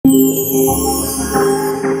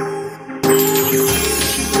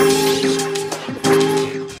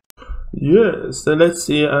Yes, so let's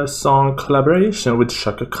see a song collaboration with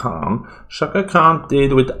Cakra Khan. Cakra Khan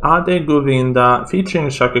did with Govinda featuring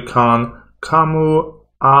Cakra Khan, Kamu,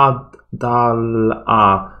 Adalah.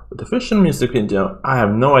 With official music video, I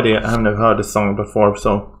have no idea, I have never heard this song before,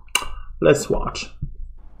 so let's watch.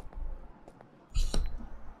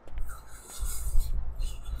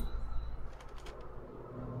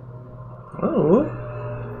 Oh,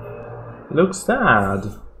 looks sad.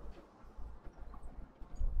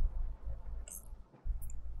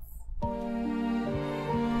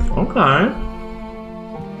 Okay.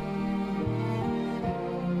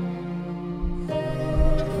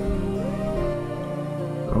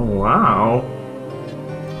 Oh, wow.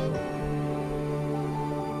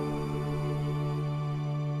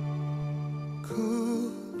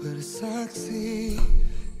 Ku bersaksi,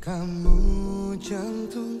 kamu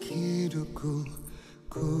jantung hidupku,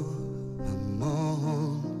 ku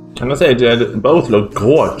memohon. Can I say they both look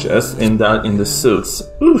gorgeous in the suits?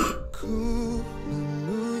 Oof.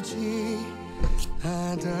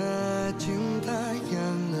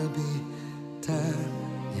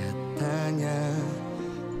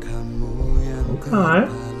 Okay.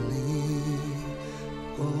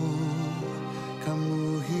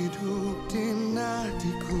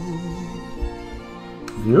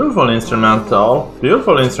 Beautiful instrumental.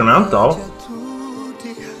 Beautiful instrumental.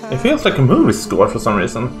 It feels like a movie score for some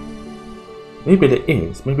reason. Maybe it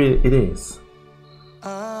is. Maybe it is.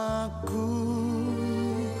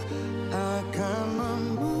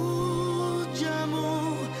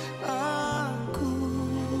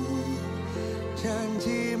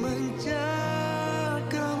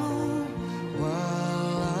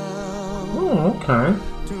 Oh, okay.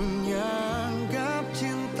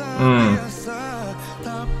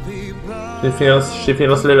 She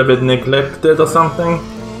feels a little bit neglected or something.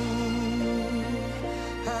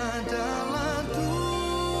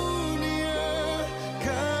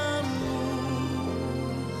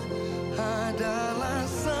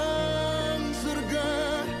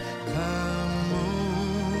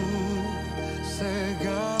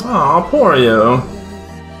 Aw, poor you.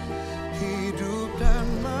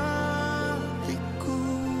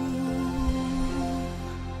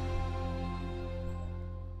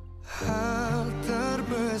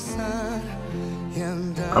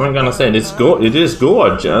 I'm gonna say it is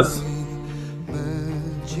gorgeous.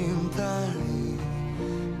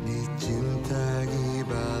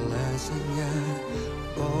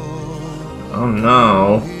 Oh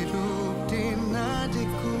no.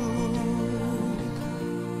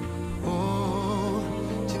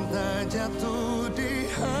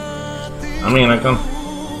 I mean,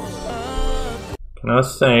 can I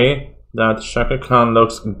say that Cakra Khan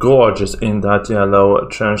looks gorgeous in that yellow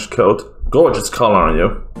trench coat? Gorgeous color on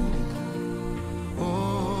you.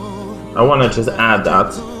 I wanna just add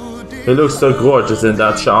that. He looks so gorgeous in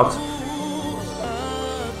that shot.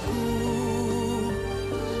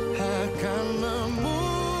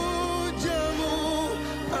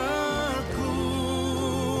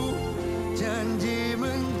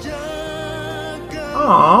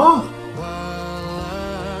 Aww.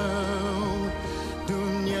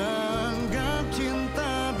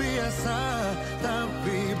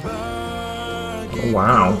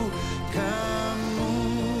 Wow.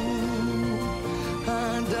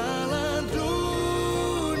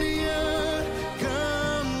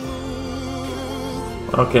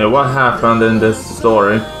 Okay, what happened in this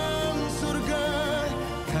story?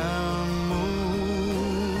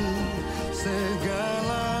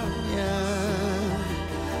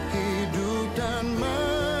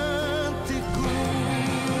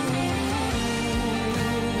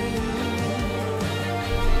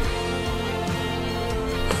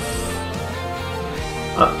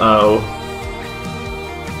 Uh-oh.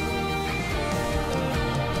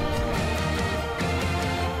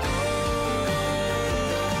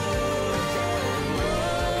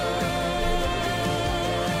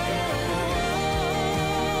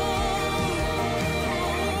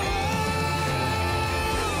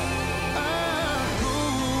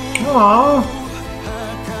 Aww.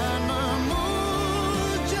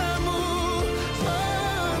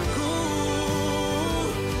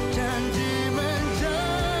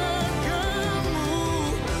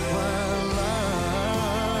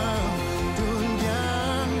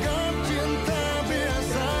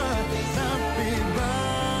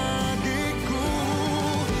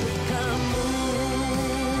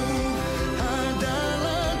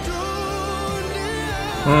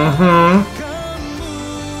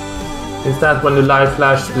 Is that when the light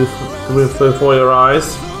flashed before your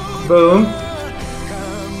eyes? Boom.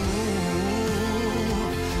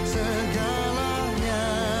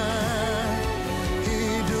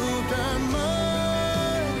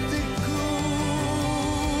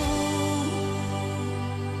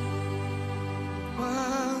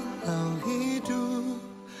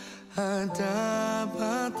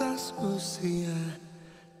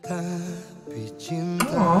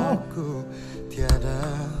 aku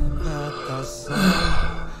tiada batasan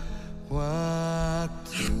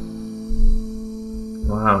waktu.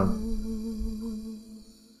 Wow.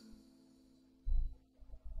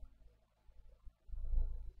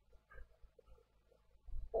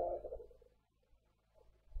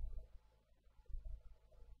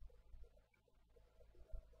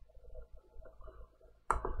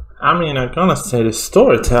 I mean, I'm gonna say the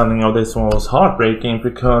storytelling of this one was heartbreaking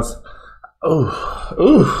because,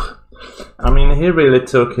 I mean, he really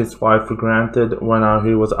took his wife for granted when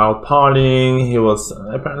he was out partying. He was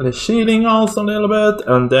apparently cheating also a little bit,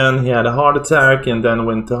 and then he had a heart attack and then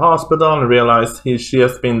went to hospital and realized she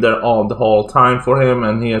has been there all the whole time for him,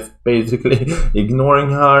 and he is basically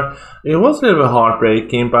ignoring her. It was a little bit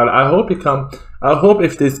heartbreaking, but I hope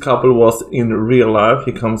if this couple was in real life,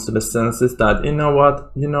 he comes to the senses that, you know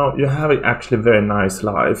what, you have actually a very nice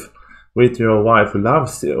life with your wife who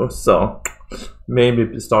loves you, so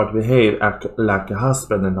maybe start to behave like a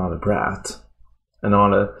husband and not a brat and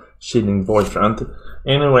not a cheating boyfriend.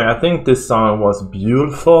 Anyway, I think this song was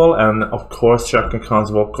beautiful, and of course Cakra Khan's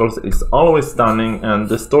vocals is always stunning, and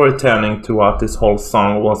the storytelling throughout this whole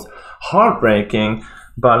song was heartbreaking,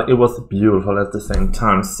 but it was beautiful at the same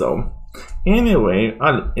time. So anyway,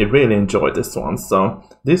 I really enjoyed this one. So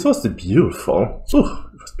this was beautiful. It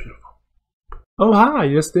was beautiful. Oh hi,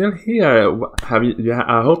 you're still here.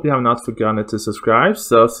 I hope you have not forgotten to subscribe.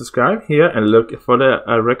 So subscribe here and look for the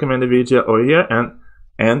recommended video over here, and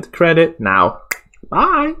end credit now.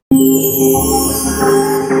 Bye.